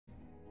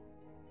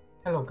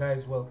Hello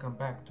guys, welcome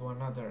back to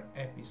another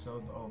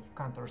episode of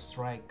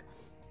Counter-Strike.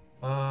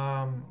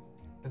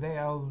 Today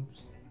I'll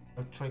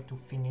try to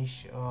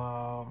finish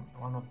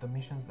one of the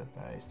missions that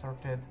I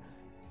started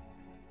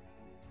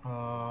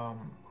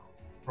um,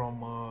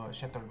 from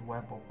Shattered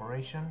Web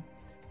Operation.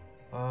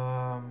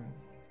 The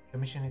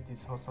mission it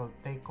is hostile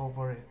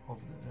takeover.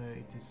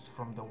 It is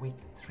from the week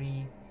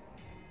 3,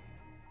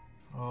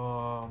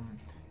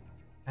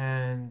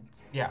 and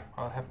yeah,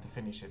 I'll have to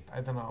finish it.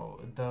 I don't know.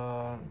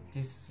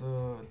 This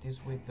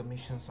week the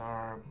missions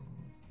are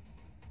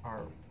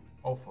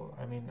awful.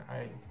 I mean,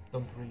 I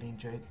don't really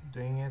enjoy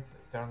doing it.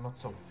 They're not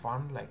so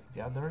fun like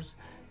the others.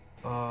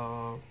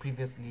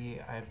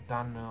 Previously, I've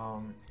done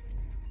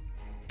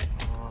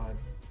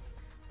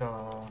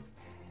the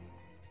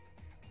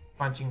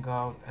punching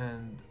out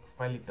and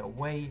file it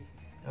away.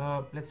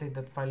 Let's say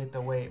that file it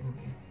away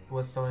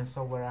was so and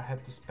so, where I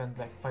had to spend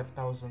like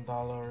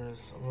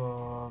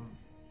 $5,000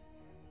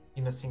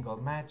 in a single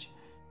match,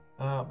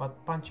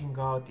 but punching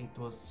out, it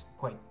was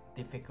quite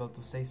difficult,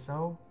 to say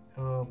so.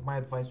 My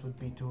advice would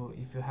be to,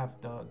 if you have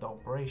the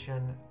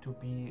operation, to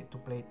play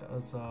it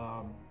as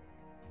a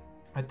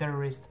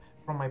terrorist.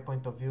 From my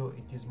point of view,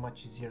 it is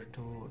much easier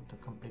to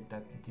complete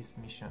this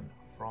mission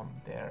from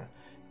there.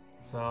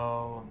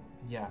 So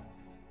yeah,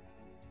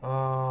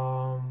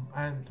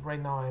 and right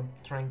now I'm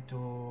trying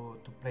to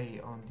play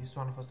on this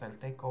one, hostile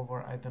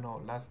takeover. I don't know,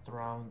 last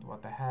round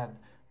what I had,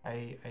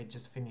 I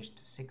just finished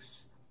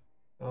six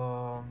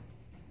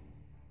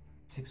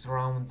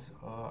rounds.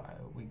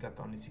 We got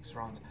only 6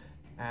 rounds,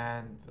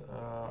 and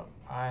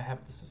I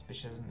have the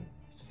suspicion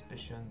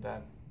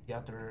that the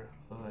other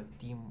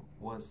team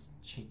was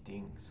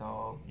cheating.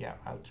 So yeah,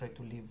 I'll try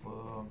to leave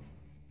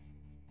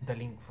the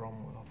link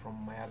from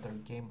my other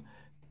game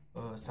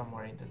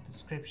somewhere in the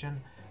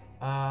description.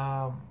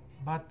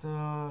 But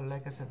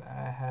like I said,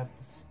 I have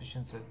the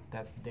suspicions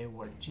that they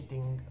were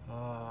cheating.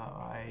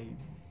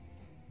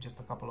 Just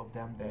a couple of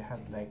them, they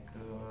had like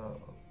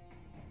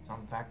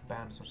some vac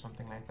bans or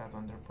something like that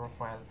on their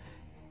profile.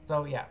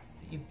 So yeah,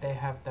 if they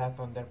have that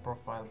on their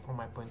profile, from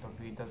my point of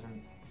view, it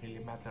doesn't really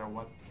matter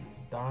what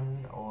you've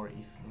done or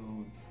if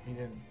you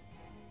didn't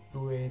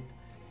do it.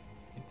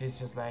 It is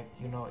just like,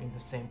 you know, in the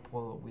same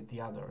pool with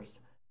the others.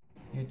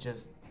 You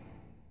just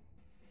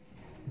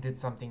did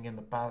something in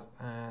the past,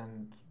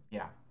 and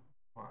yeah,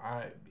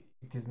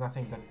 it is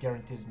nothing that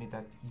guarantees me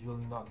that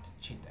you'll not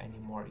cheat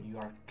anymore. You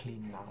are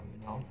clean now, you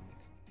know.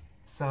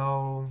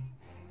 So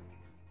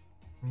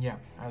yeah,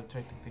 I'll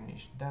try to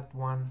finish that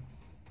one.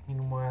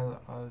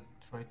 Meanwhile, I'll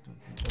try to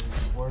do the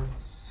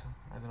rewards.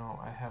 I don't know,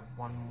 I have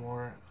one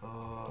more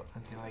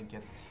until I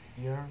get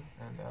here,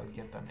 and I'll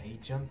get an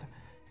agent.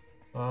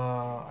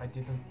 I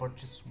didn't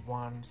purchase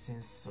one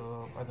since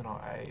I don't know,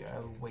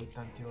 I'll wait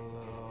until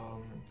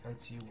I'll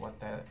see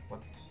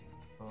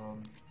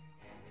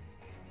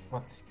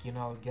what skin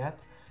I'll get,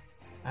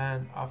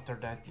 and after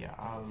that, yeah,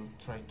 I'll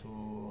try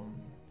to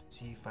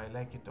see if I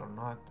like it or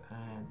not,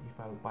 and if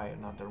I'll buy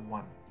another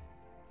one.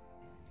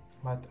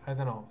 But I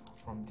don't know,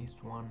 from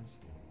these ones,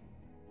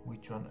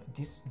 which one.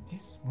 These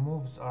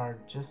moves are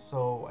just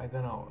so, I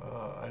don't know,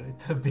 a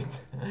little bit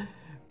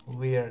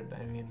weird.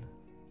 I mean,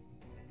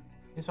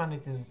 this one,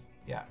 it is,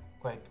 yeah,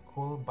 quite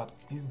cool, but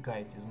this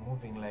guy is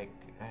moving like,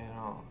 I don't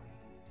know,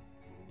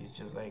 it's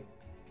just like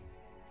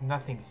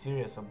nothing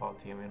serious about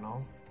him, you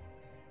know.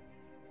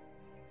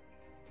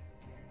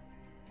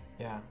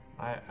 Yeah,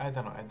 I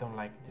don't know, I don't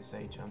like this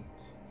agent.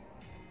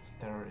 It's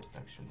terrorist,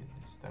 actually,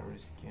 this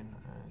terrorist skin,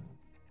 and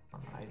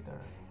on either.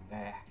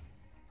 Meh.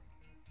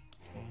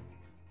 Okay.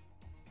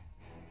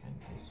 And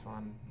this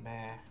one,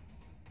 meh.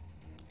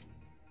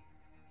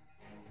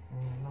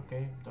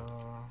 Okay, the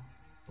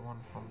one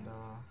from the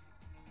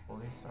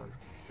police are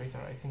greater.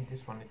 I think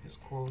this one, it is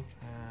cool,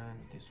 and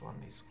this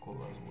one is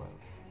cool as well.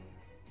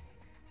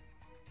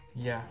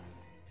 Yeah,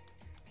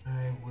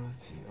 I will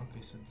see.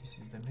 Okay, so this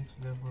is the next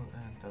level,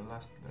 and the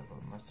last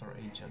level, master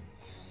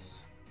agents.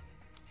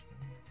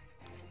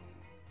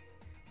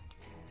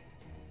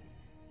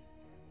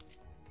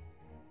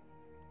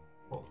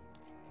 Well,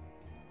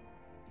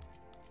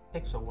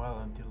 takes a while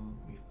until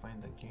we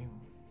find the game.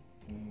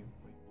 We wait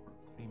for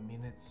 3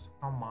 minutes.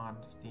 Come on,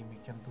 Steam,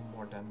 you can do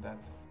more than that.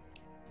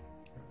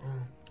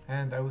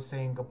 And I was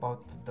saying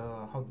about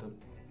how the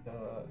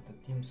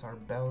teams are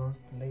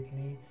balanced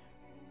lately.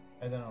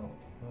 I don't know.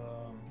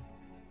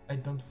 I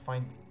don't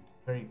find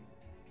it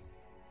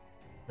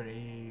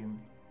very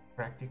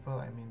practical.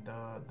 I mean,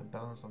 the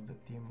balance of the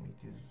team,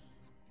 it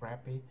is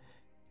crappy.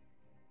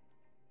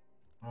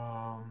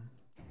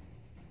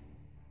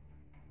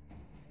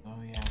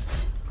 Oh yeah.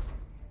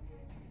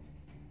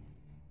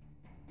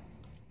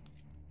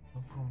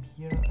 So from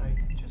here, I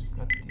just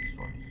got this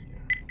one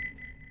here.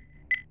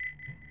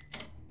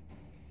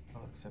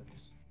 I'll accept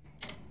this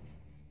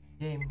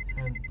game,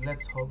 and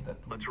let's hope that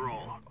will be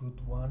a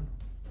good one,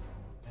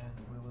 and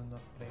we will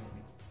not play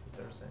with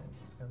cheaters and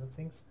these kind of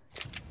things.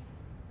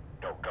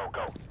 Go, go,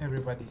 go.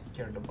 Everybody's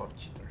scared about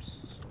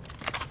cheaters, so.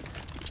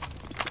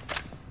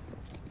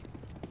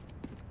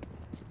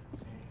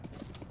 Okay.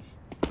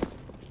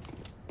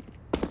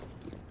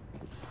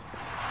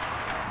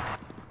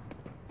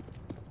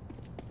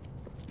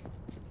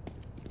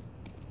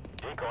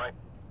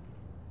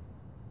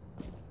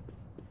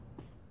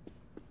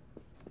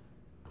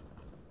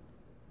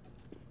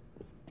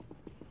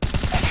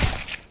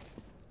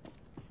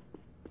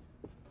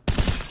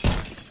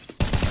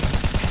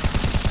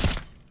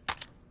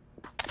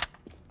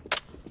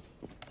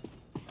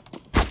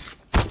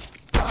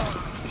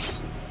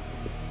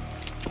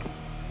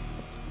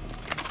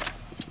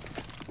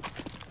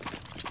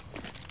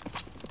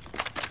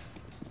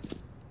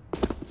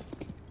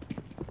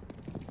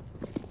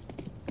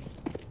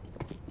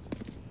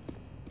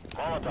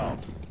 Molotov.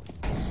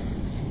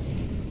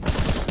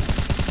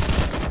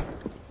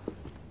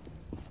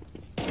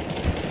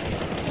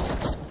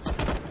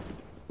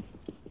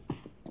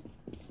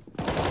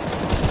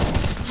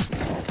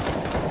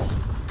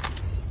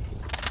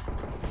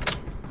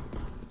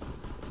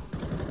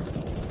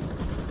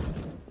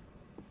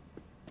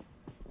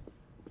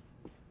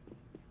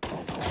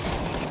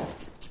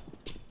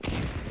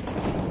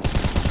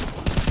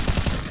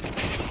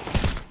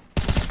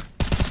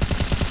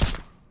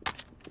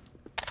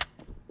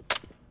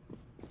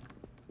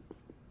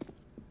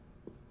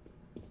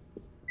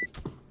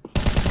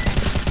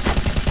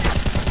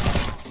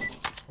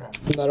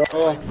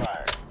 Здорово.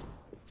 Fire.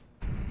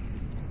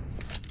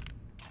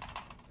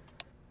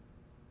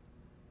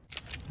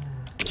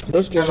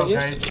 Русский же Hello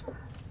есть? guys,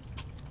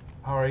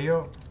 how are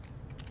you?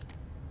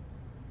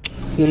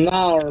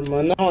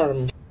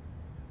 Норм.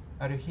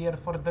 Are you here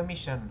for the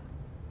mission?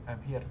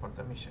 I'm here for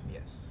the mission,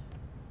 yes.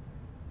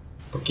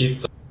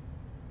 Какие-то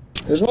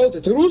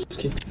Желтый, ты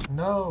русский?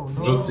 No,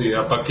 no. желтые,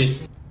 а поки...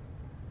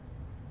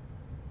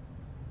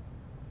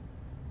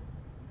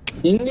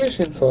 English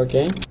info,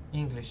 окей.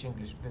 English,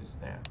 please,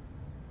 there.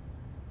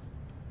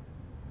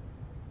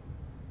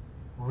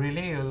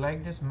 Really, you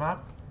like this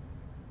map?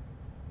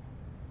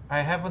 I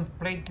haven't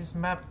played this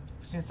map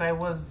since I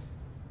was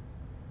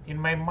in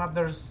my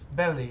mother's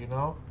belly, you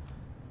know?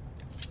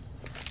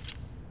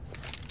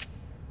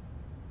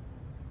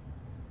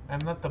 I'm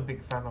not a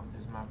big fan of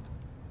this map.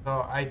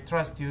 So I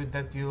trust you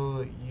that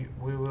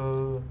we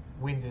will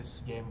win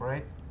this game,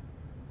 right?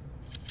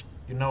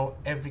 You know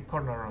every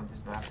corner on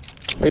this map.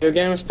 Are you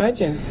game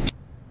Spatty?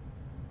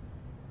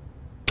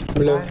 I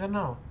Blue. don't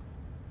know.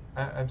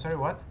 I'm sorry,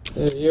 what?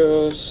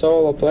 You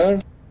solo player?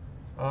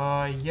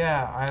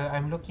 Yeah,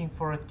 I'm looking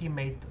for a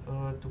teammate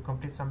to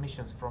complete some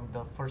missions from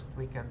the first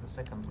week and the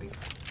second week.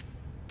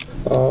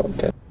 Oh,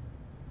 okay.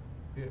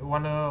 You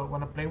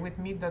wanna play with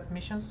me that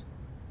missions?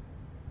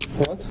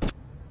 What?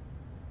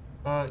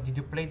 Did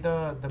you play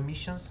the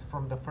missions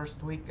from the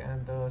first week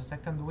and the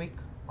second week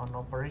on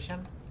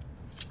operation?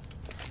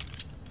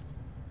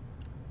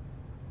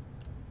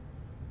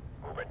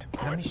 Move it.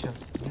 The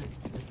missions. Did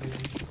you play the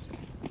missions?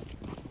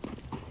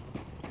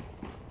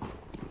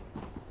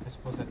 I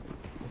suppose that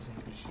is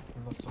English.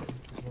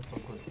 It's not so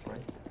good,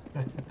 right?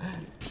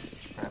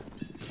 Crap.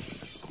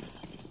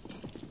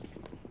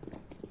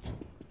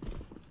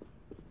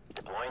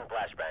 Deploying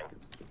flashbang.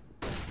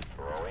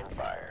 Throwing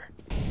fire.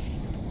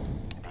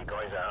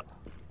 Decoys out.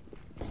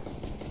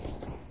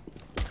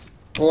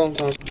 Long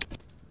time.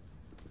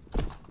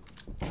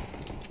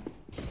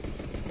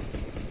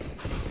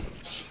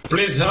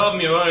 Please help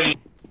me, why?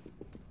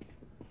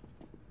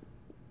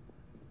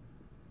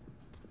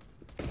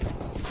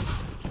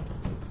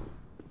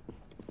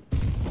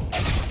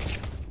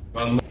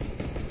 One more.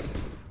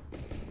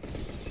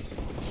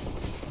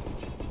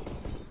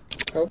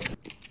 Help.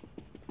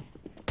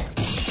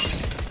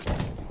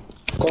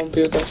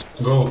 Computers.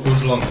 Go,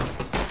 push long.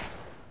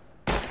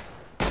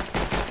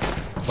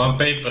 One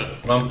paper,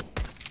 one...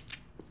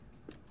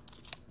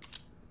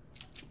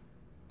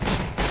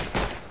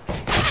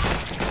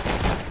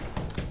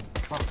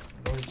 Fuck,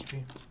 low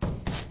HP.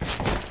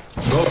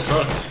 Go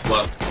short,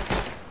 one.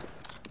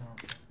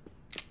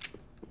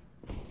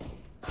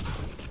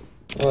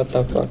 What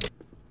the fuck?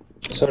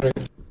 Sorry.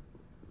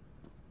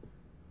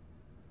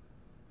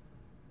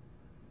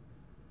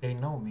 They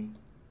know me.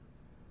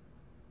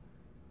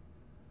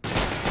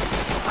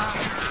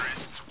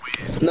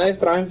 Nice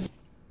try.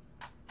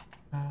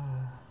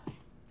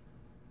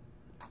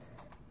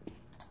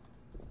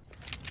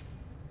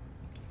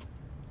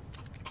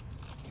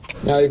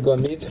 Now you go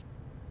mid.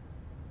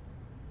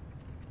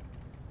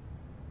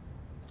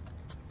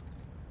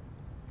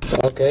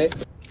 Okay.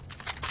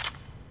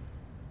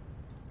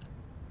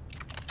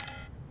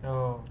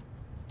 No.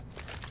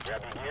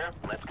 Grab your gear.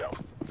 Let's go.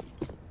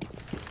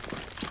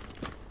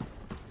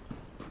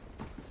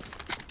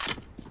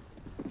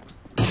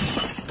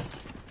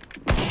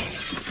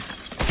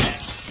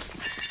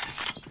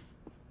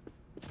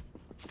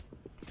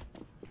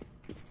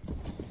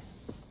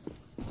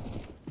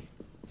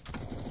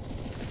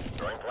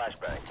 Throwing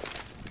flashbang.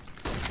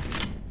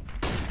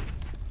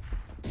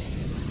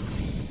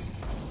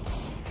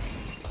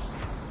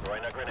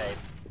 Throwing a grenade.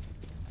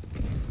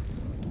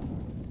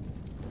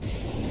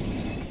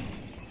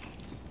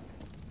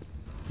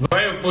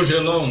 Why you push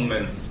alone,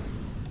 man?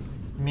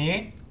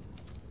 Me?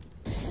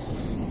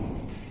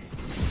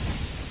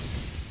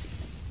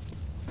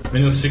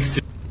 Minus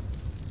 60.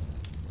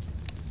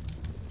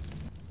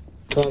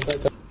 Go back.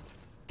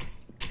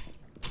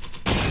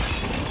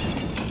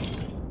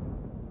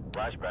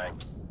 Flashbang.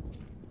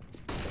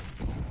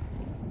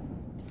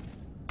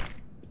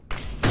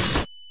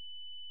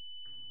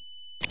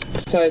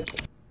 Side.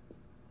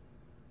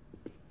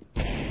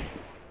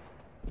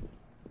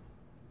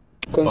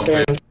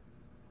 Confirm.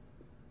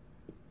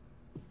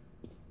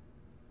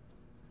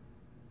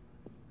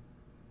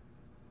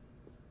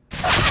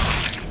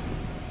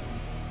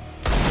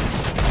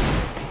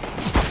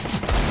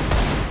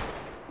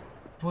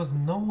 It was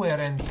nowhere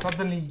and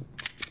suddenly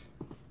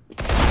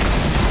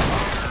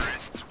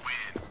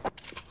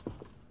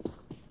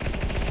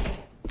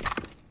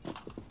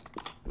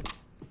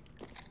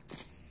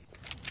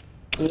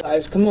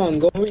guys, come on,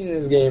 go win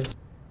this game.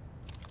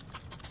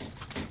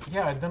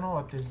 Yeah, I don't know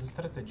what is the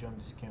strategy on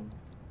this game.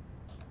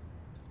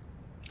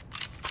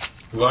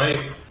 Why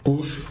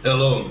push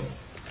alone?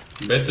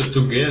 Better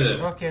together.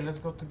 Okay, let's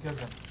go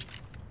together.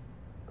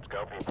 Let's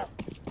go, people.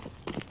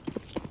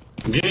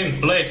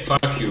 Gameplay,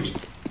 fuck you.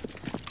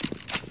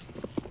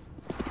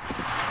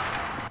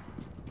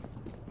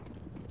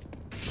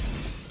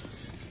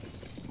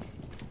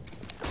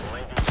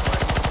 Deploying decoy.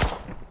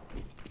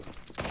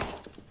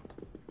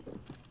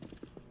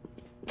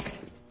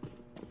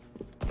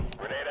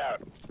 Grenade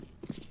out.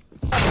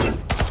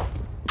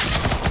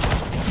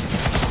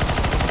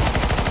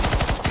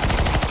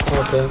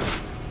 Okay.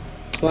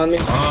 One me.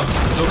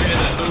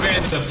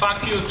 Together, fuck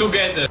you,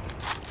 together.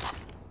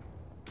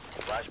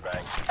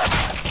 Flashbang.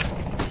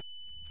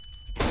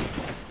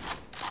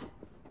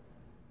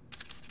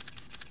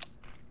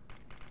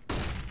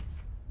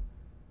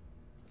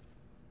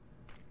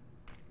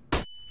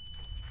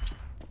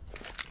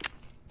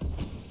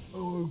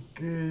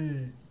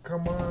 Okay,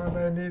 come on,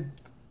 I need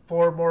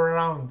 4 more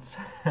rounds.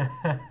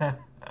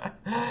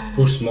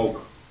 Push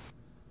smoke.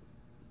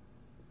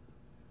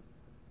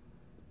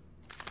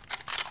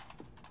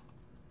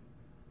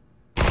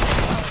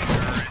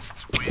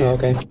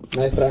 Okay,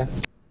 nice try.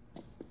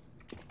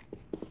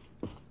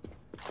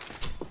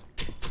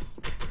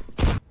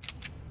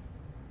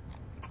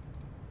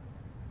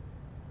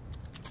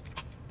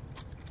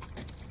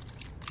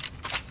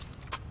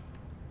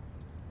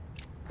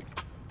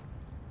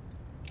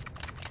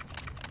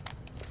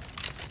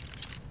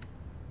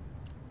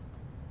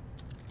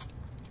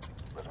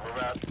 Let's move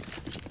out.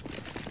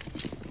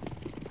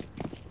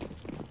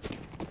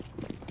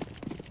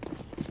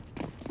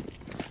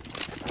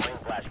 Deploying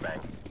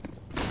flashbang.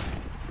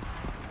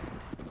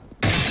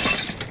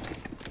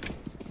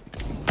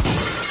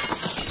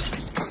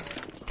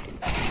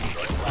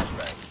 Throwing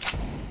flashbang.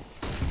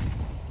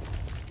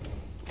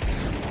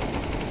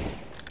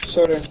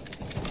 Sorry.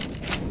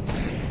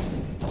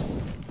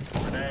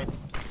 Grenade.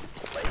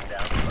 Laying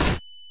down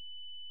smoke.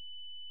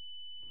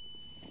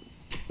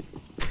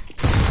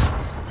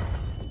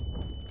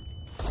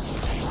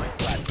 Deploying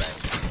flashbang.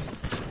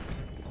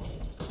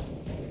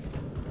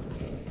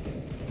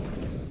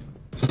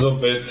 So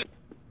bad.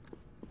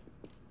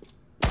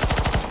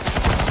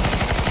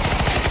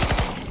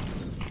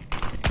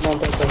 One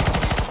paper.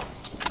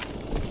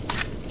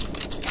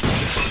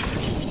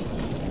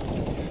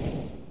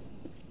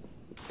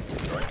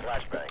 Throwing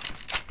flashbang.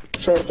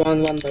 Short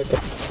one paper.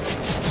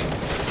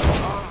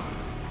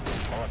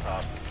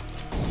 Molotov.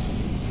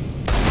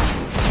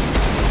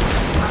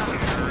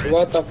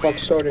 What the fuck,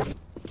 sorry.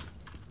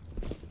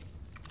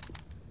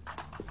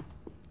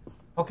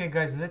 Okay,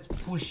 guys, let's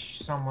push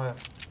somewhere.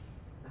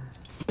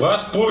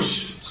 Let's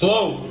push.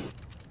 Slow.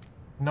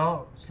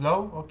 No,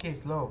 slow? Okay,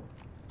 slow.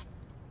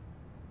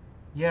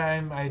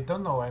 Yeah, I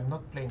don't know, I'm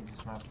not playing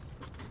this map.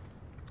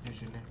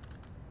 Usually.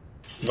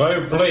 Why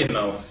you play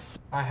now?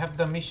 I have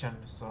the mission,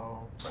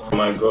 so... Oh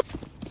my god.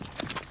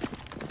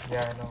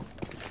 Yeah, I know.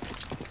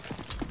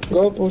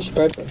 Go push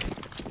paper.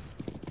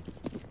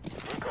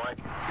 Decoy.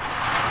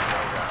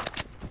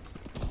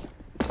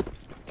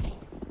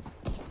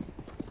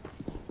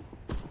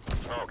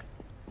 Smoke.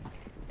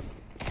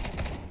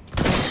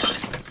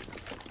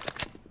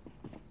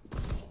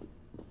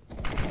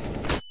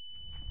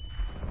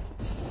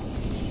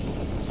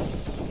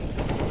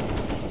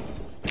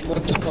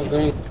 What the fuck,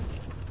 green?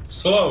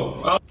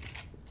 Slow. Out.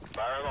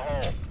 Fire in the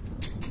hole.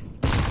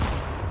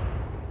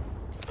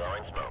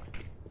 Throwing smoke.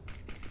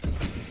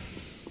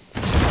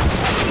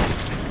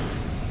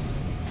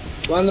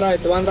 One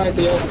right,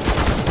 yo.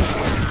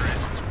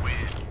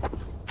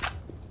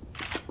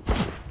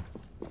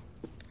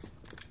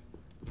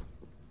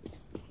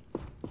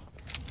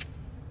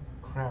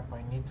 Crap,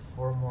 I need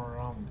 4 more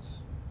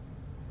rounds.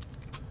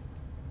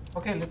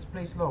 Okay, let's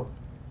play slow.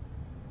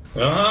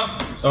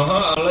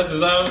 Let's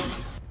down.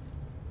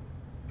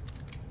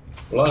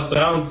 Last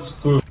round,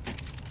 good.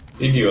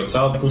 Idiots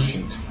out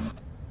pushing.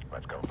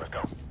 Let's go, let's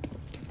go.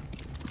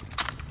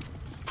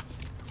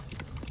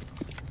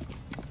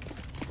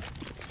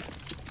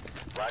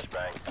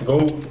 Flashbang. Go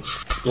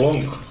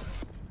long.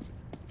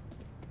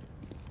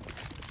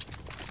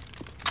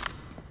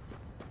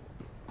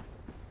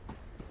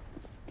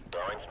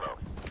 Throwing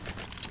smoke.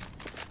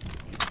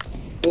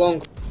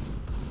 Long.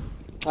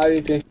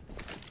 IVP.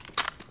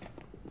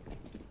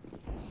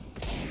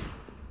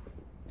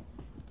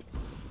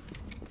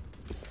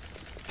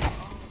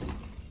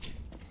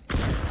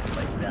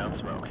 Laying down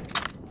smoke.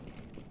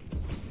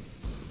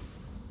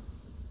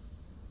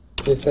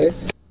 He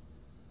says.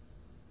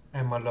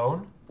 I'm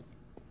alone.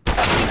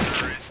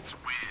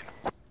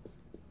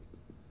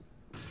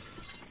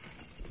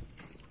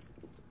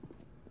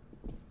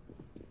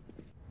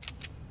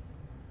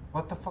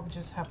 What the fuck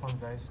just happened,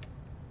 guys?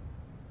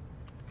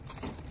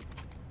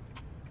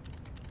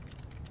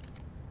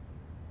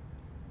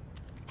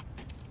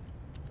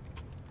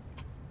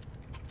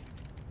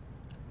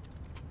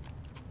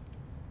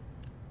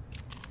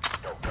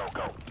 Go, go,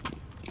 go.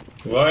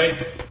 Why?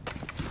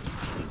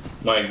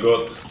 My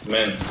god,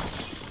 man.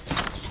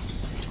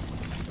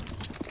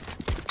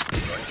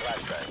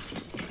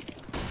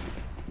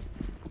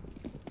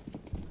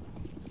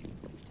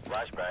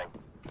 Flashbang.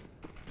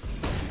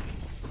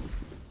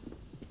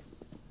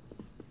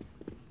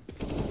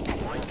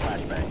 Deploying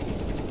flashbang.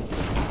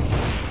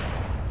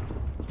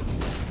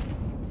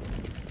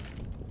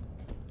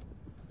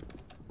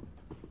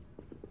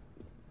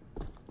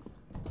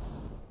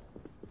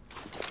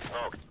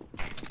 Smoke.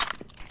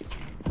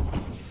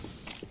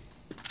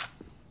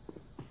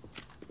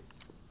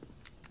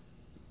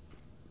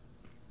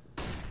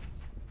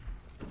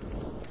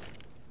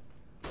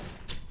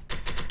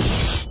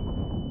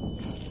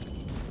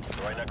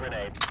 Throwing a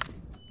grenade.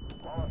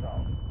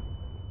 Molotov.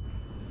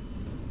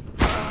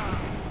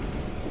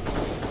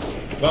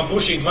 One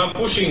pushing, one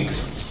pushing.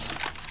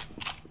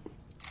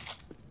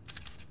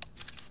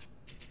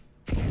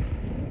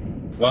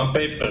 One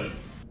paper.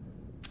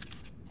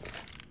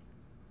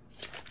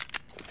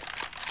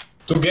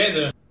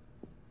 Together.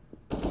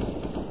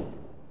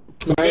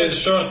 Together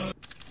short.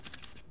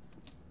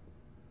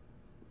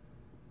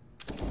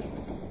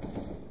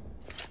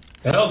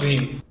 Help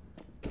him.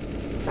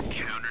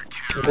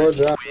 Good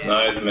job.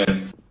 Nice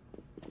man.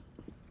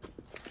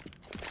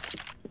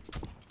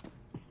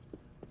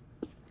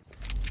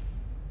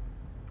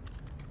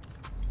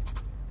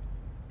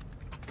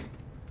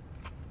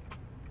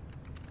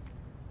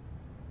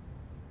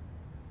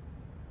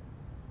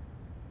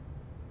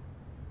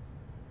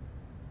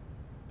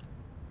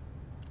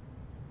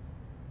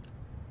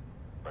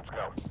 Let's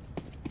go.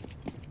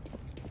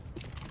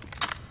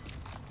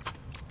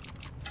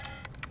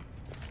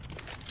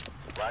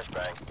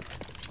 Flashbang.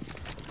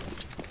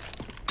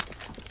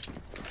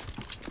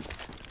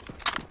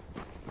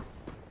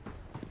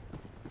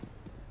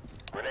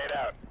 Grenade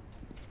out.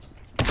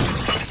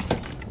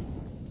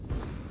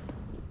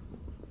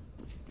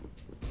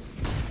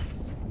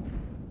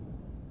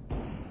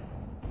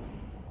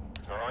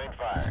 Throwing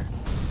fire.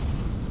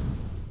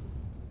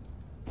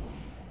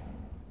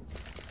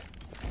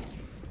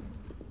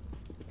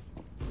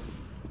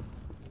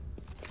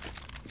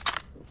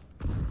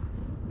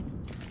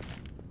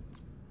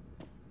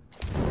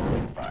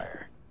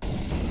 Fire.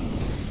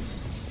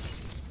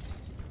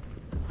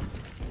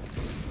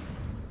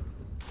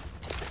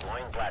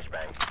 Deploying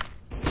flashbang.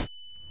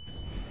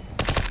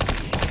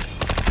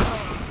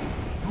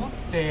 Shoot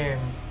them.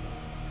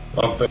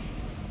 One paper.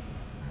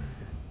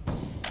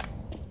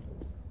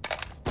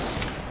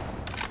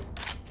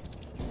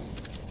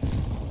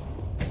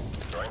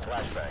 Throwing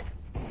flashbang.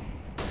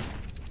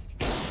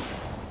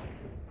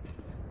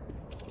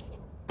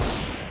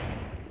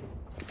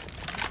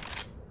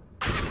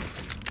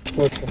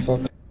 What the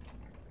fuck?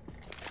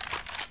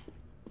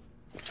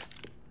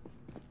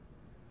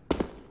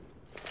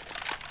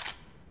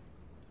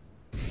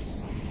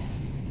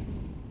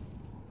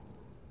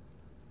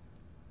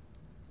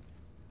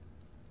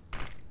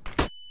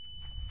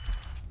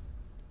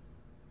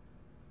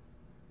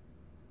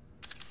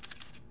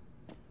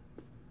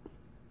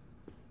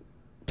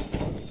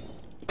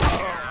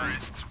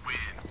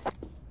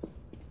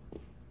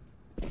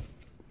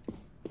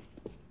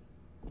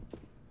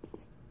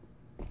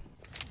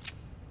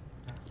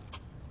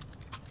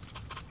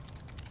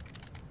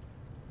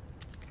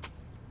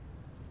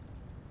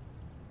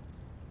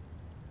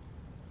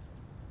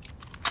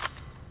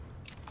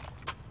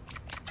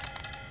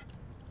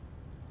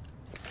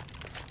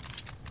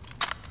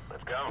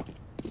 Let's go.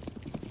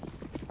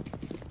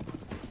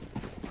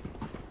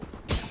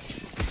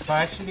 So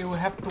actually we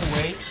have to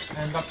wait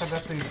and after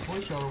that we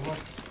push or what?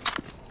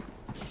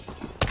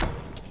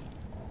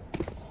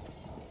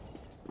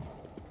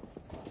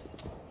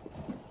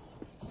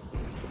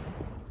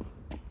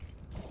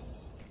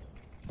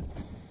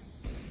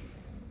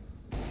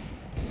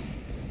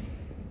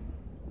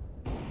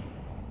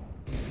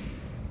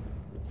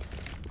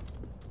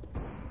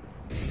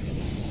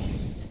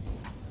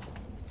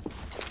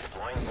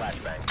 Deploying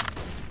flashbang.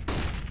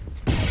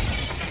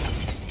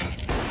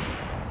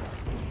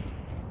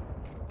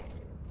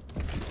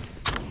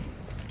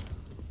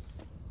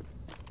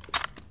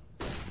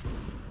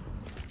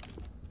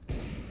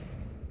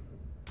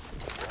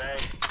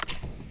 Grenade.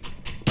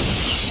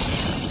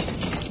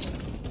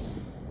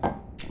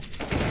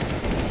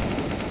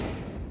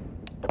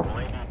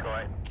 Deploying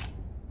decoy.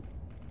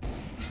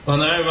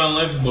 One eye, one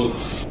left book.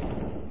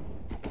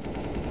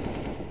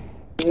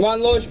 One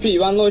low HP,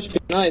 one low HP.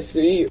 Nice.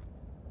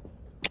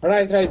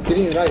 Right,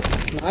 green,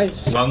 right.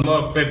 Nice. One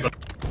more paper.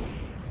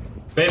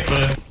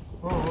 Paper.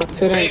 Oh, what?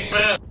 Ferenc.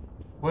 Paper.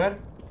 Where?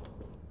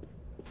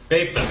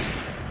 Paper.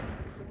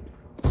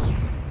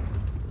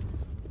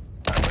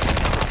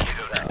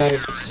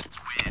 Nice.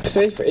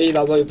 Safe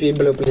AWP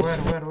blue, please.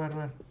 Where?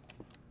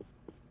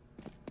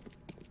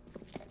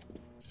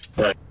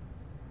 Right.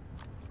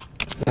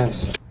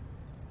 Nice.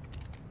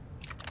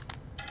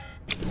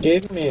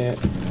 Give me a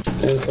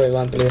info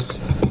one, please,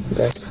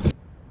 guys.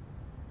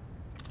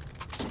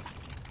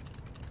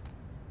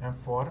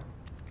 M4.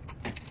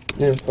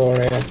 Info,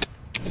 yeah.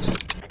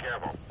 Be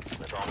careful.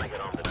 Let's all make it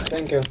home tonight.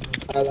 Thank you.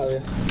 I love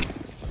you.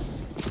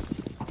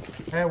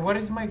 Hey, where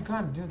is my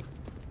gun, dude?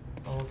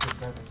 Oh, okay,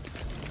 got it.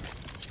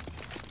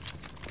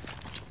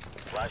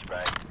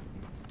 Flashbang.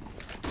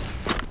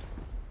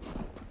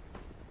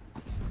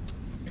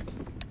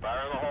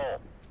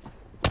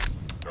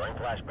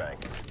 flashbang.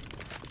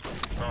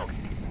 Smoke.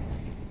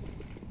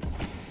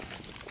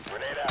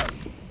 Grenade out.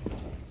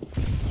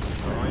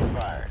 Throwing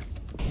fire.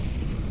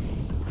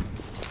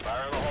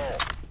 Fire in the hole.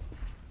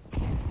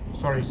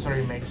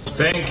 Sorry, mate.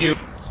 Thank you.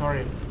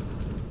 Sorry.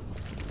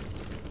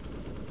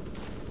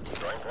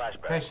 Throwing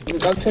flashbang. Flashing.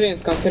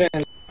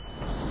 Conference.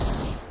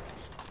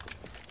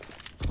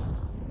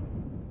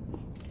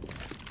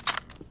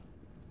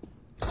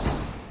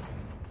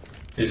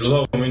 He's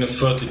low, minus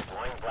 40.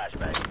 Throwing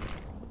flashbang.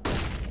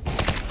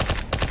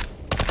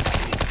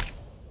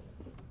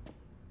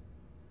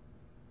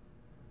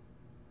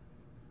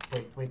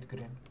 Wait,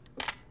 green.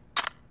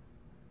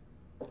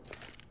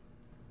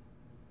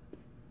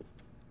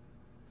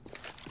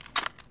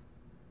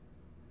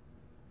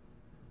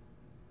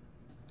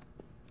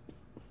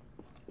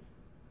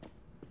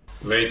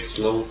 Wait,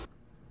 slow.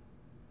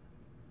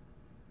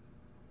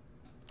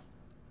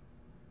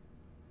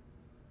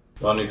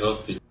 One is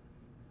hostage.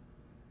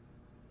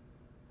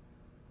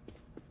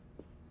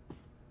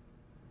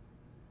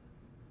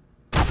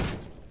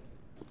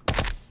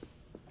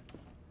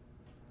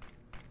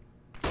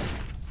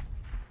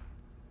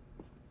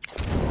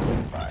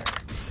 Fire.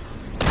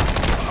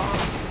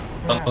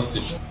 One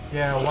hostage.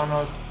 Yeah, one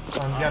on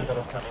the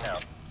other. Coming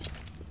out.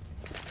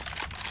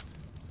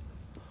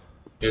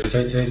 Yes,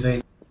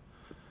 wait.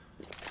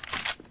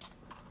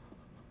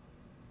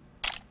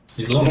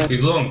 He's long. Go.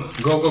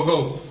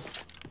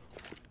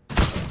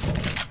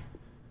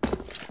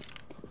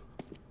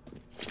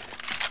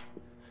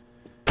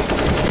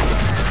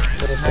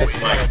 Nice.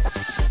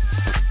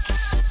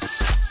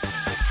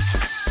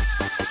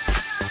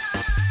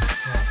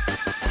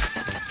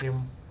 Team,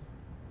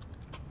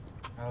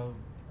 I'll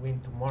win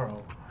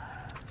tomorrow.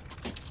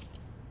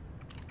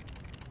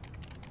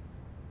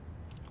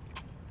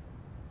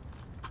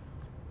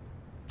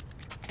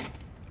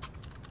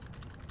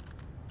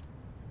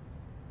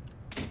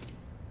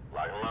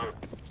 Lock and load.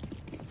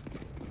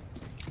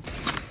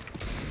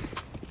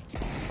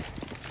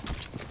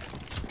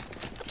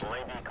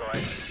 Deploying decoy.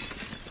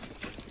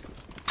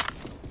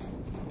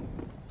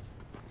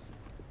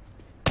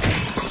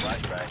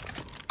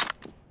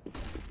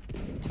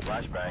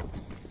 Flashbang.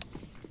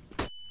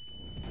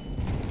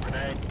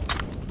 Grenade.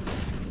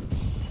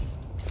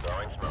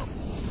 Throwing smoke.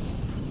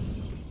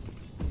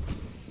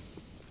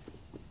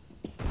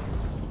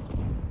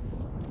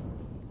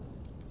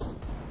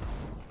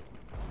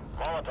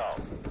 Molotov.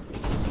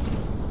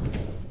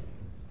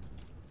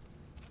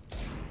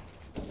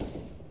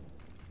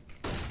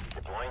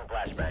 Deploying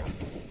flashbang.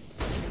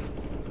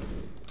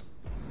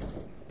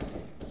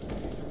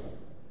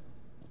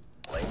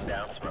 Laying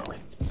down smoke.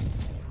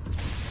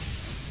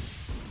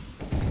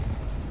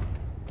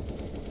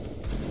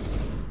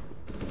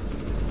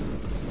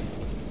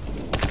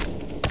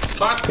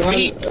 Fuck One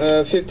me!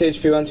 50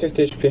 HP,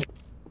 150 HP.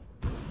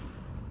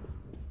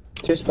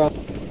 Two spawn.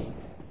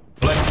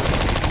 Black.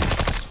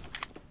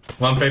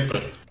 One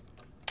paper.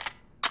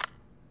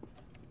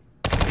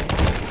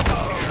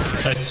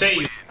 I say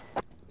you.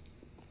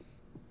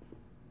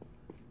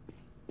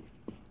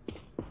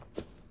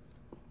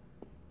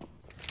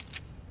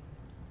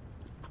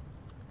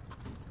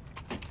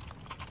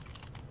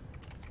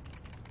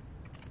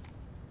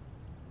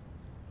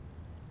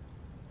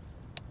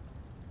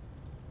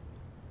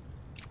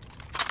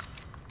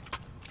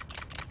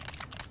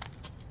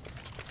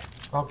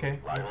 Okay.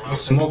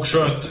 Smoke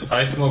short.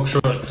 I smoke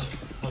short.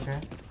 Okay.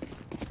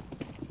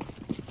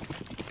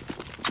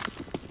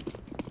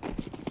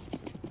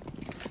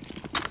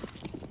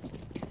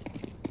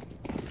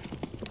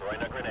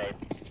 Throwing a grenade.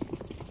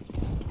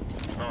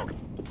 Smoke.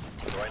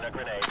 Throwing a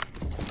grenade.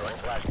 Throwing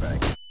flashbang.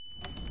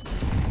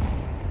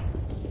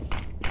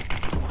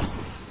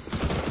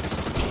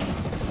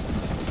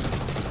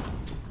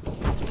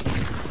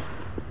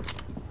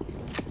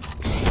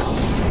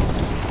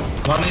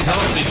 One is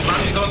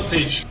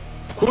hostage.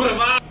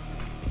 Kurwa!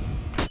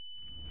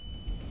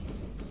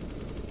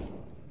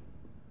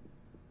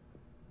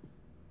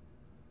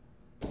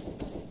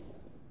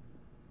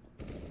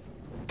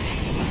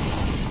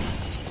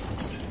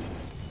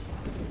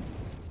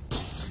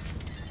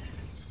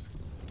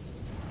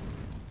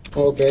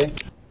 Okay.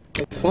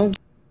 It's fun.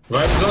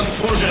 Why don't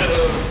push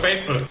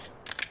paper?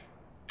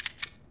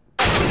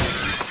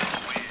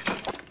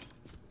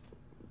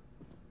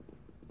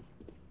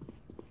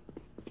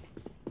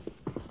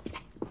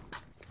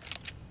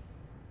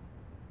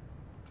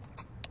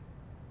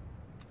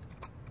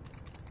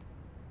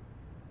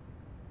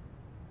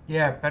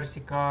 Yeah,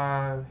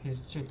 Persica, he's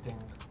cheating.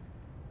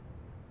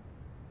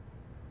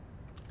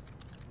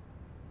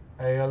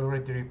 I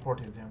already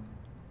reported him.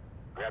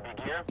 Grab your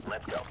gear.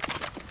 Let's go.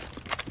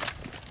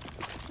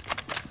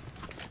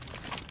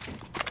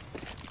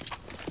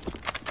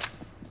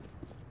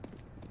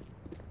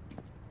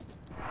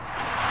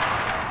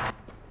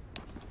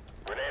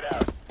 Grenade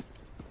out.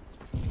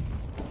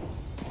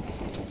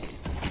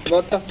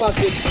 What the fuck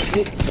is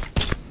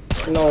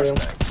ignore him.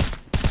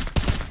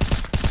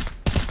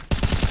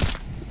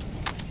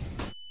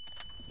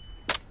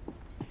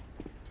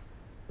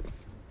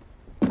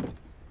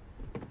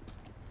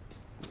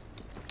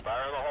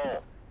 Fire in the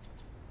hole.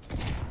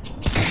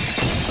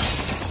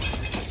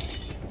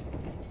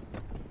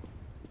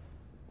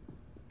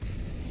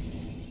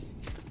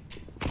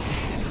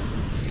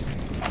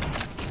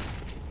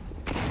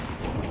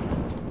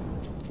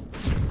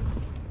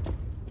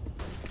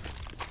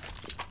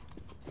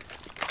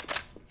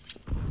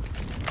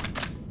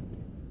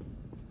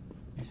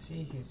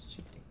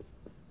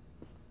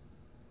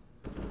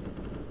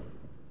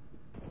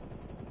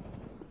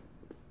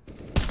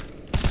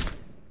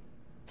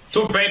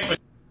 Two paper.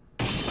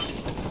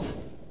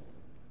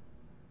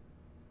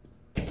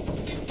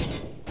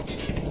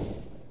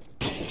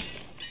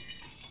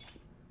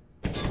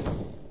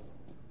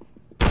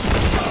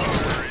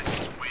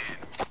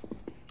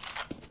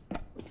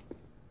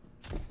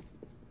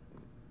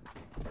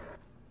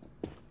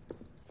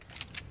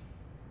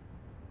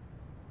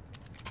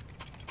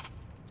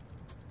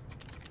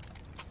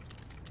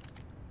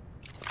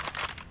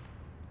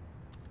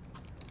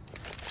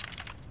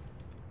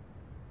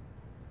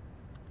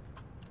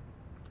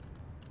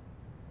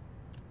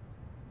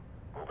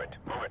 Move it,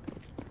 move it.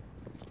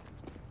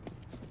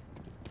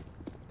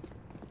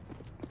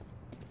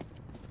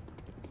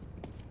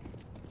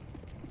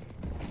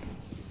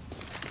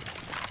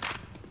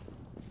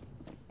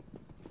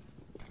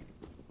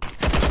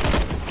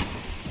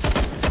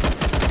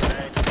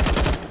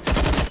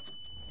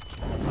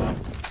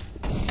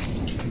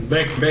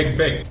 Back, back,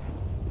 back.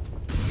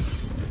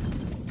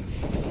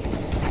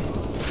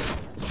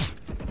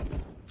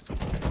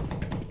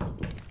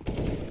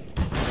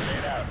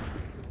 Get out.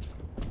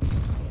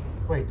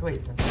 Wait.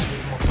 There's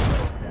more.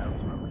 Down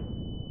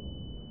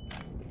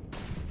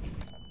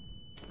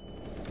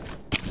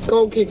smoke. Go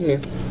kick me,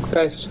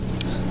 guys.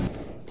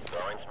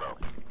 Throwing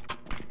smoke.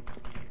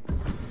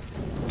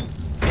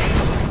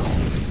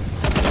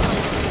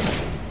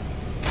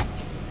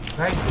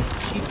 Guys, the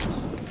cheat.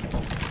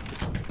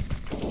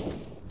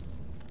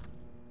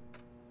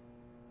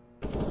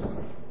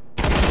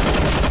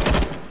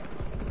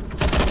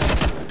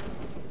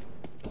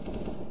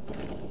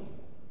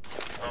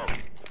 Home.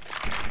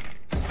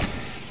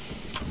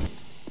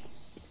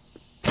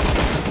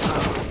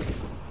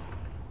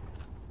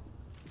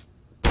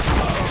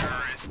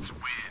 Terrorists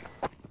win.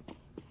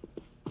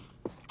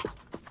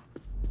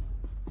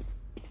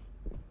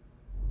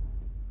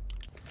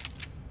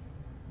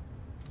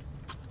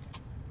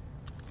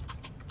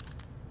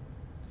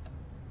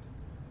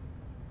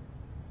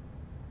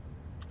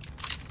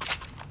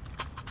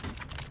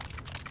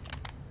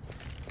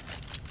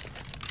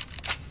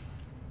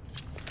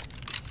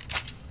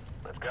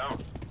 Let's go.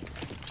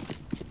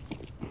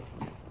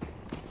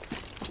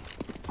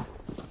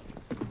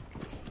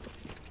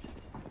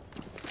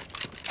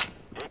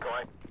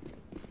 Decoy.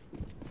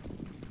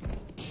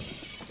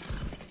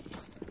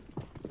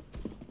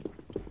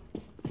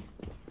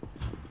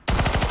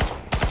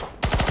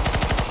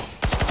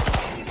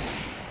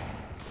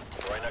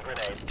 Throwing a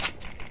grenade.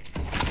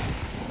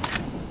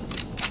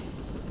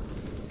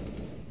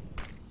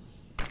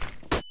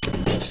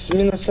 It's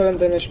minus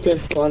 17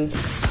 HP. One.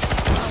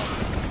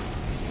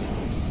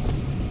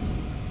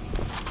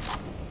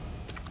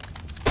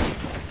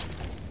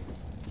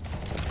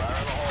 Fire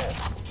in the hole.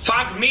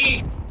 Fuck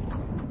me!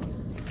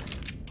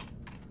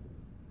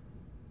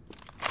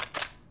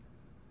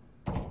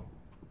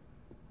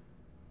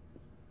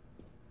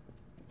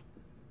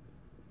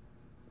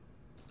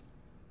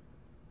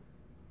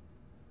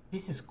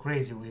 This is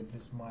crazy with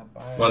this map.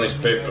 One is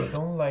paper. I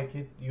don't like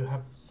it. You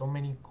have so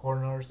many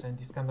corners and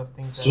these kind of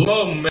things.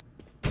 Slow, man.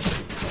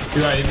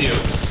 You are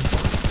idiot.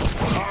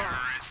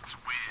 Terrorists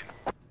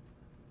win.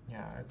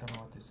 Yeah, I don't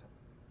know what this is.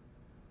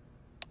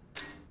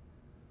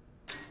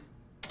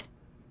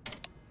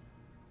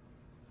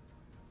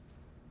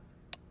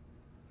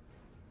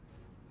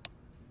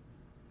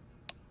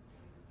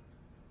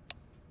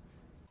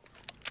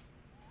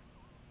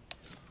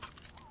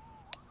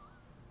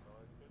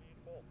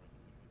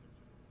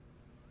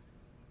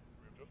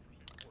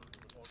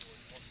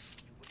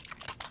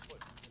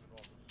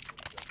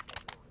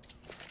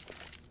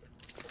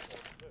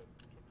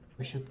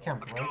 We should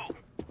camp, right?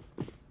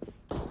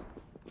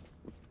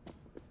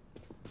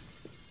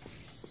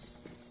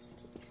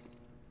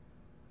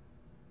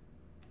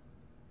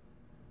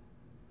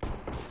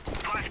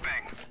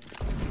 Flashbang.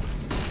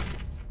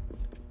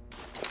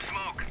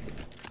 Smoke.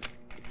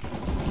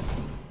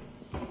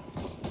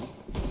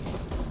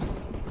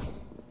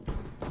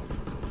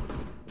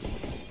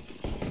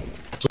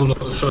 Too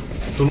long shot.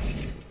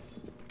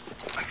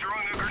 I'm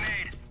throwing a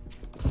grenade.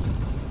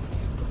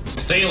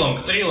 Three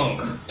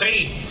long.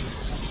 Three.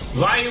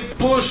 Why you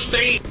push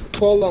three?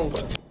 4 long.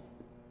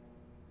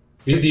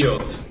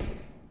 Idiot.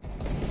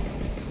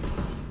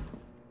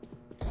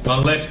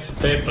 One left,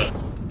 paper.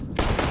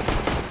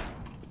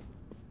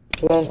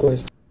 Long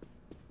quest.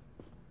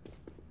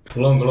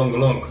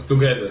 Long.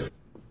 Together.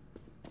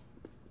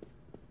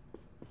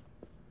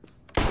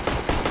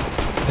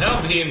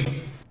 Help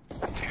him.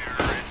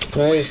 Terrorists.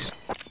 Nice.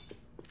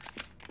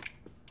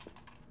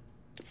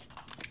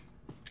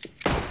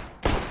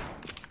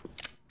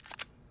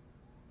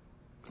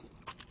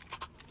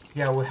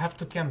 Yeah, we have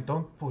to camp.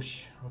 Don't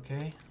push,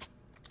 okay?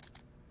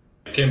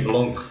 Came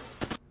long.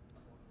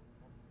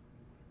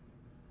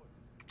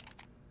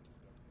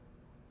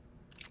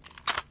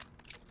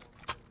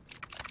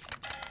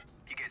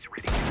 You guys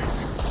ready?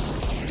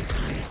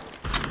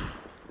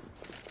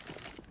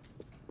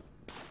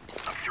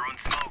 I'm throwing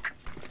smoke.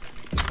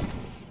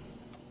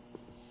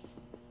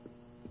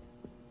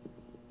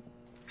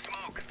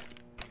 Smoke.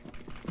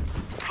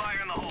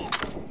 Fire in the hole.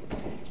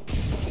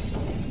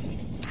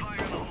 Fire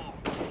in the hole.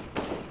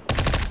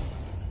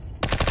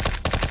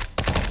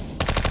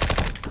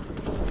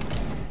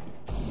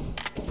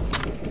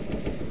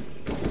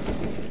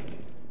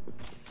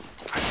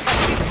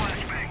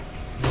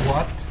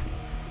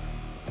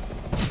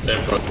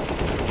 Temple.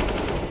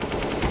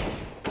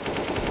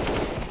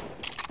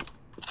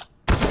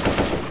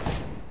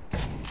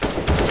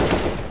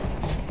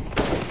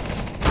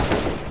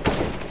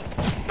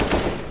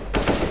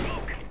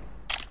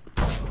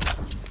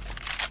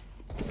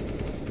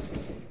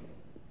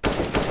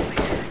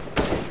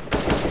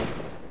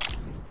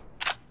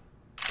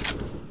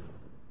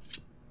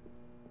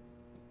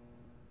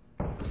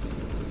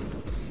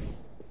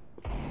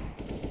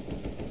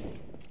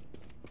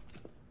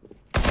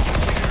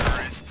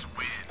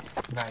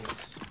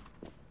 Nice.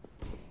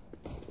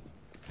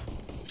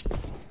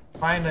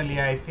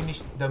 Finally, I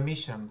finished the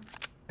mission.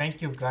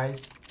 Thank you,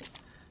 guys.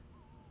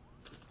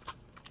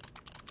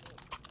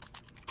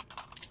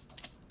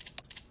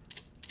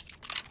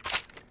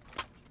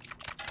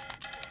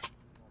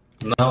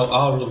 Now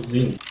our will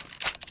win.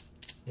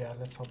 Yeah,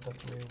 let's hope that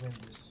we win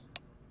this.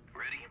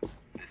 Ready?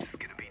 This is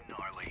gonna be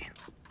gnarly.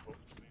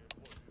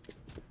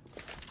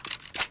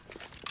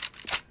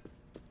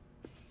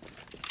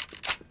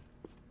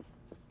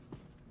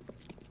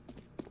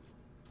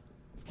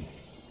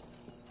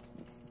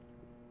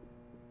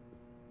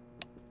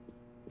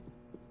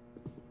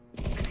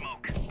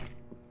 Smoke.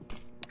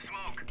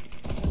 Smoke.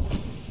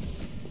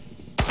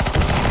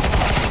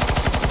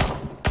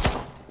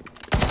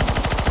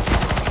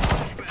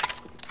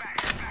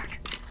 Back.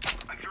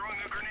 I'm throwing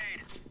a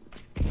grenade.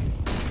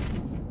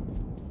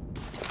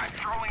 I'm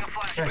throwing a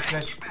flashbang.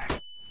 Flash. Back.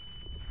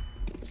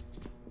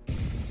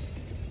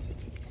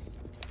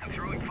 I'm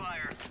throwing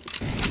fire.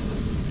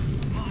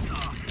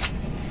 Molotov.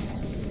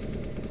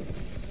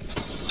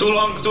 Too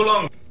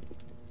long.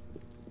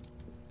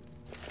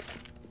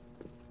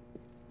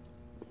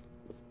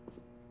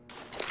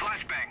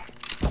 Flashbang.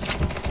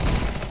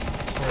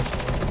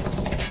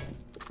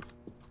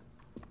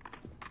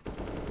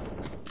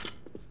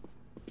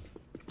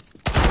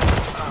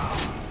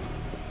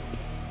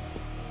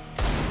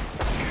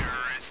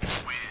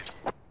 Terrorists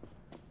win.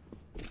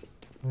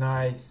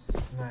 Nice.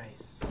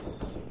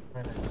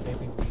 Finally,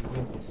 maybe we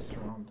win this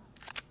round.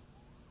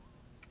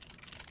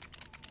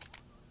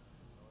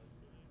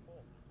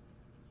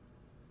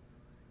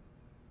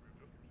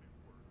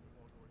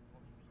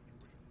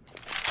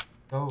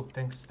 Oh,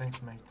 thanks, mate.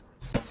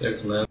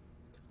 Thanks, man.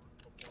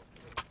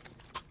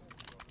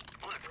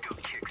 Let's go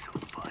kick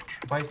some butt.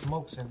 Buy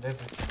smokes and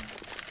everything.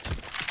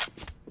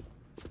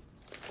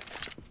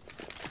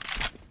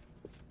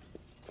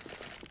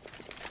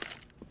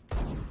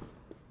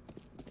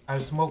 I'll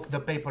smoke the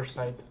paper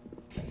side.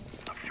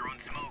 I'm throwing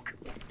smoke.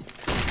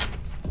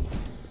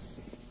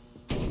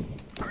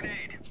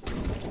 Grenade.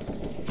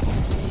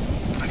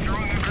 I'm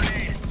throwing a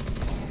grenade.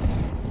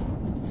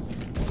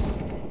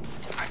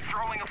 I'm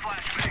throwing a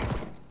flashbang.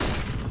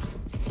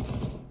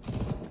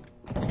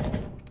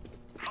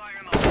 Fire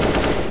in the hole.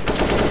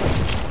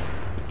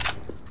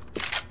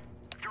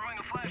 Throwing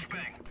a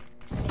flashbang.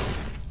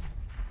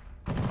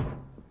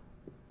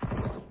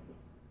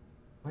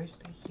 Why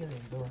stay here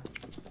indoor?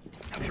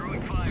 I'm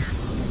throwing fire.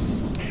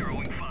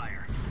 Throwing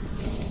fire.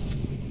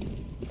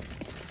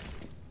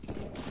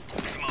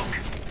 Smoke.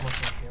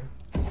 Smoke here.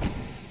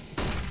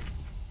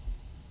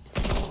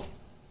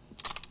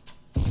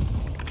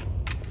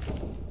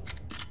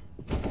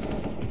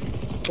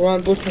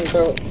 One pushing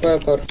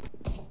pepper.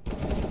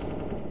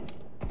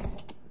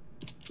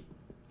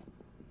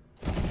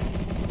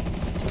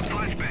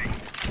 Flashbang.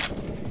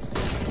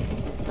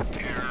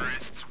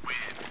 Terrorists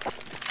win.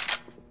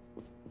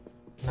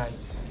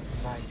 Nice.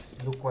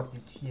 Look what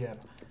is here.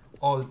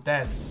 All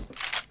dead.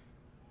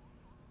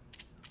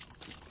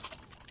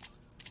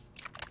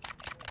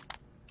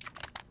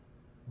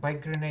 Buy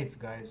grenades,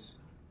 guys.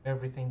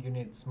 Everything you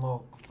need.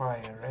 Smoke,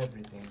 fire,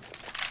 everything.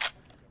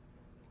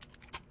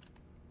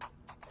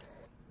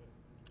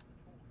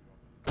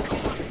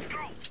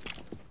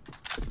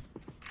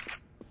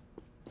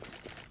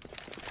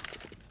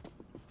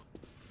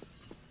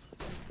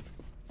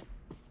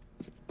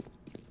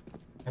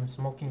 I'm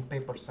smoking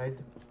paper side.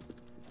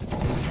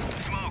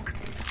 Smoke.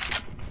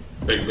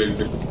 Big.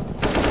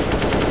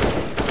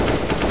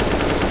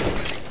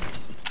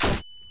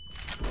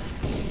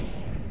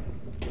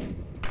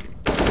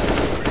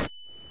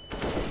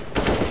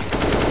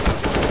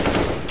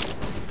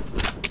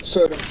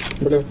 Sorry,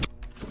 blue.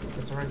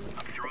 That's alright.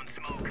 I'm throwing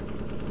smoke.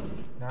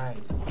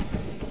 Nice.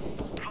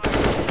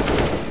 Fire.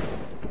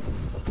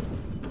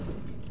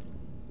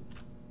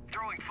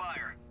 Throwing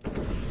fire.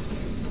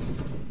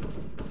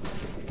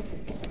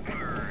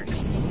 Burn.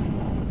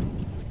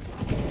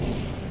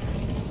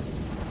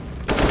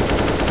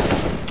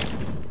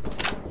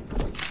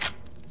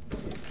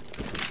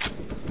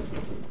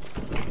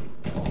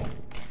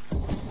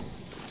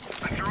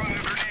 I'm throwing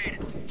a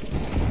grenade.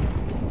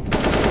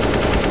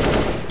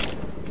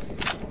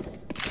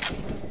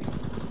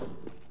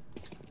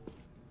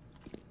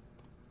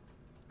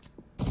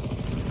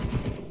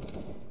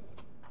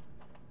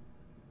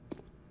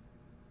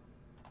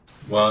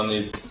 One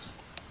is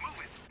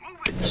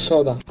Move it.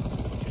 Soda.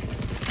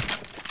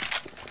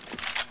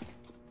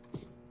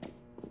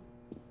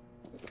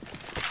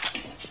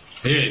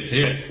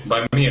 here,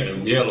 by me,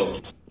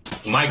 yellow.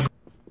 My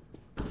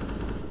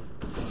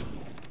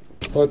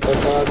What the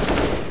fuck?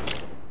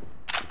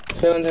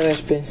 17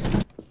 HP.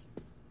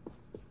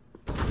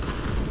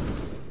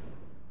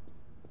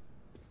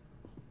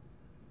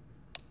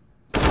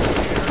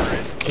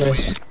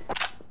 Nice.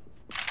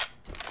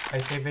 I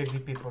save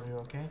AVP for you,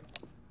 okay?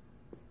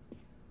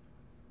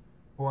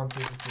 Who wants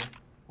AVP?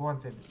 Who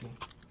wants AVP?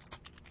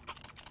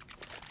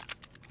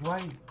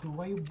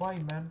 Why you buy,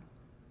 man?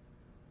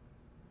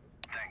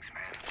 Thanks,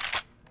 man.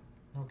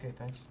 Okay,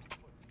 thanks.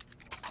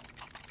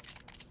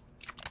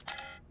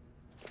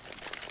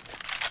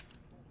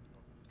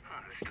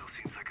 This still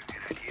seems like a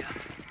good idea.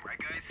 Right,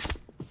 guys?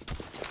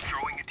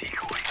 Throwing a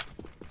decoy.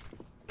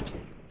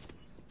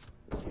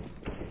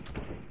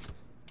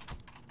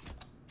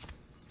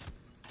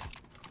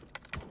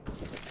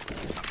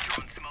 I'm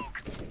throwing smoke.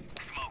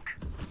 Smoke.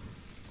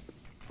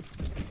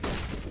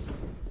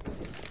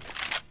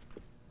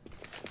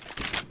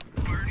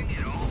 Burning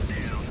it all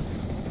down.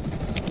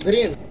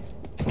 Green.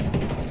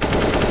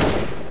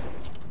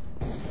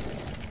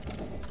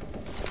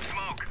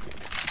 Smoke.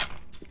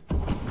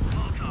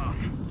 Molotov.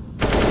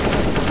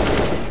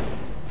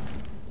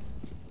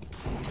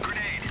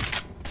 Grenade.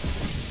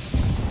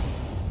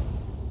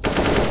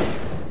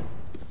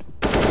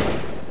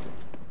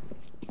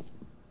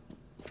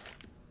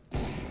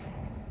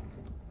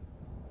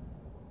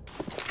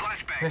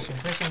 Flashbang.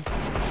 Flashing.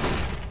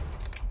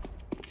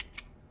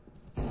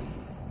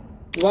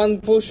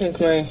 One pushing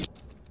me.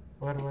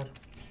 Where?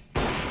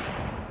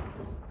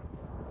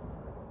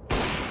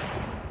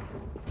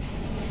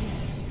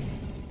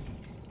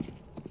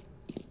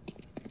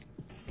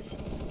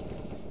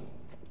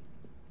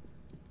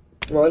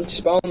 One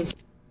spawn.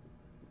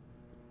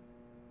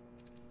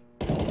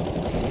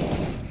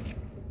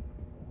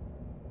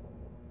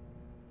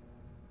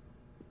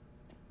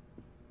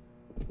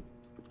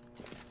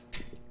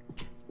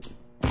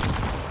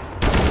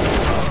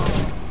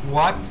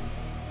 What?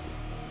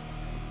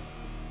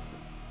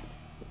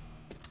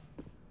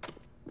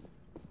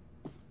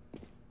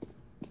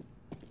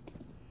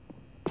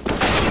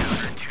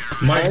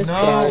 Nice No,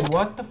 try.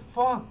 what the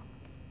fuck?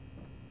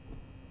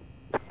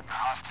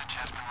 Hostage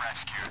has been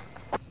rescued.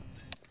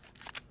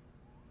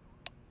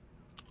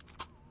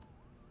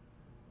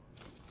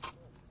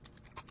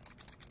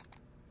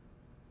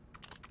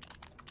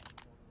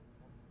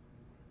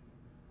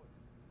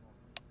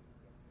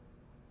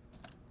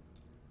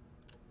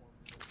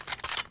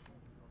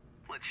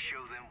 Let's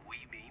show them we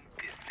mean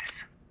business.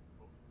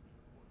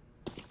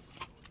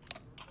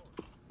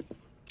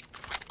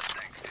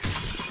 Thanks,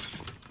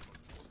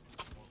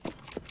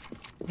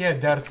 dude. Yeah,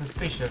 they're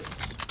suspicious.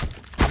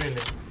 Really.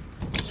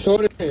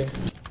 Sorry.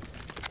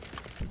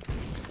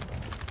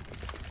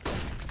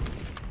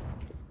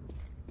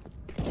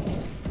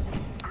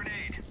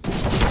 Grenade.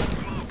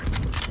 Smoke.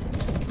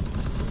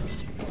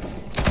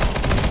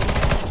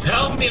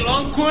 Help me,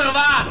 long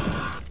kurwa!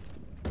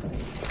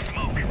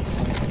 Smoke.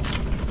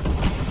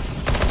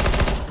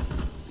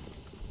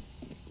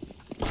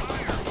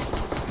 Fire.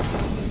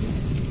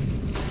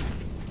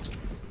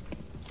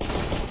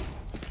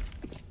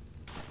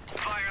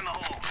 Fire in the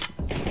hole.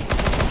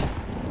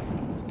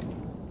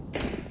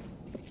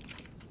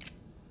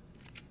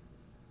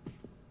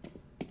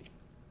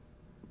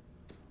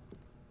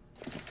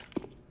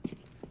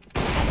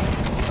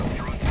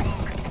 Throwing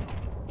smoke.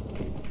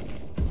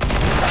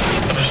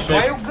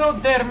 Why you go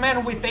there,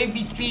 man, with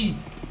AVP?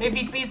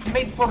 AVP is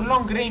made for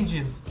long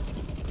ranges.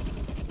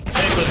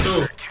 Take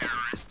two.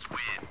 Terrorists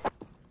win.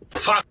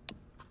 Fuck.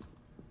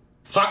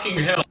 Fucking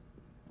hell.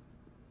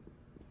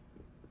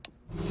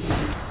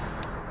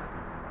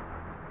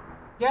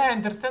 Yeah, I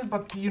understand,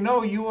 but you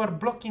know, you are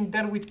blocking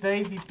there with the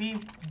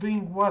AVP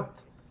doing what?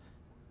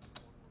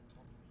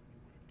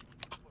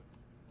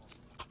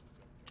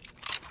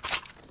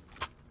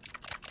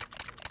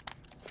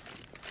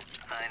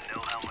 I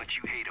know how much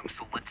you hate him,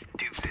 so let's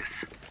do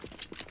this.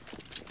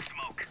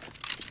 Smoke.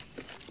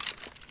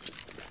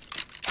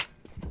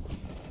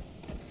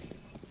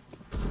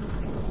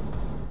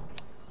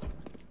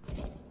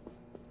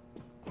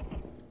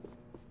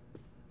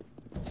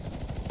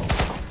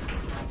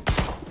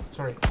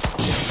 Sorry.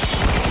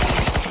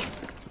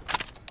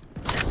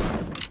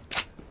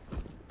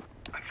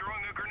 I'm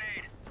throwing a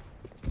grenade.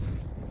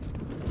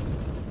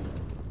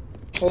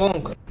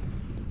 Long.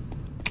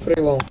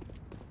 Pretty long.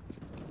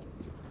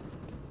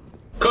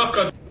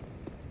 Cocker.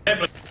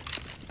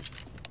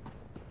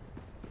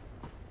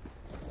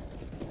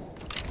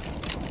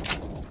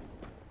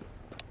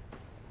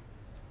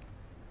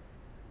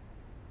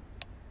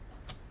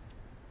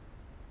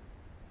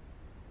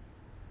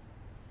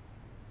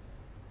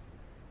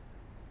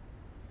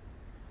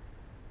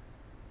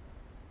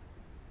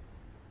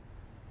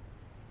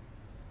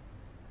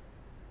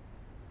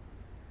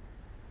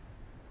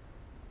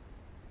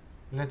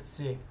 Let's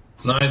see.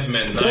 Nice,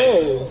 man, nice.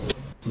 Oh!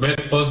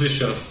 Best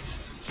position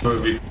for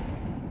me.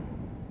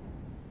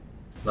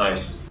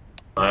 Nice.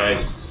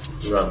 Nice.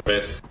 You are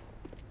best.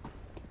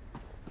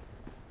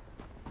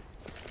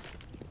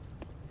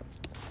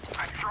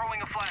 I'm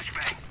throwing a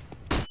flashbang.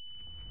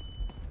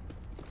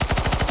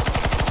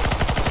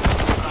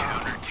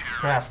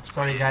 Crap,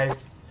 sorry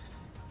guys.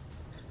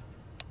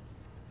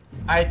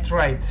 I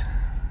tried.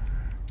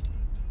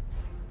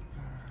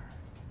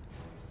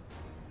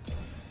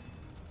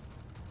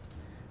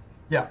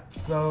 Yeah,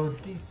 so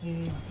this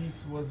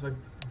was a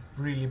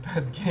really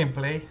bad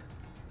gameplay.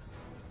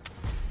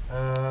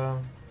 I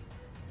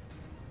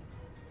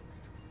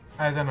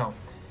don't know.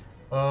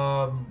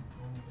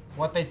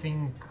 What I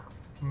think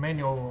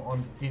many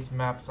on these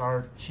maps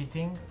are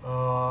cheating.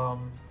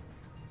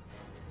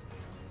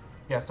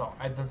 Yeah, so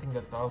I don't think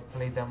that I'll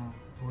play them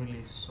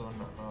really soon.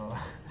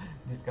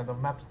 These kind of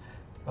maps.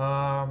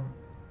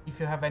 If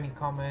you have any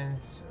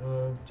comments,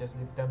 just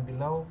leave them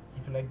below.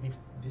 If you like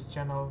this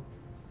channel,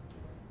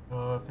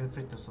 feel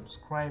free to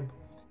subscribe.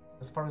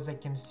 As far as I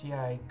can see,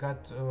 I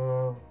got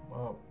a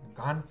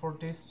gun for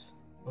this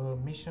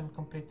mission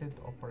completed,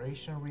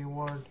 operation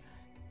reward,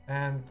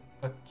 and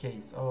a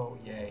case. Oh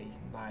yay,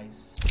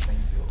 nice, thank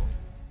you.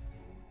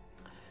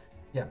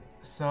 Yeah,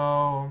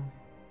 so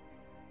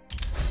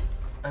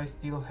I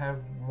still have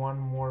one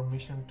more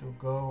mission to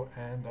go,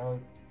 and I'll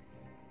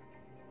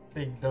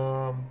take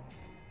the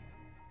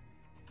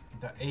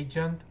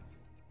agent,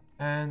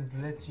 and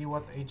let's see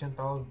what agent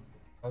I'll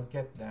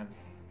get then.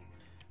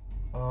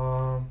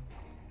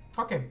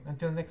 Okay,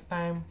 until next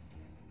time,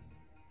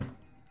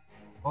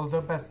 all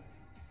the best.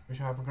 Wish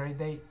you have a great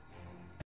day.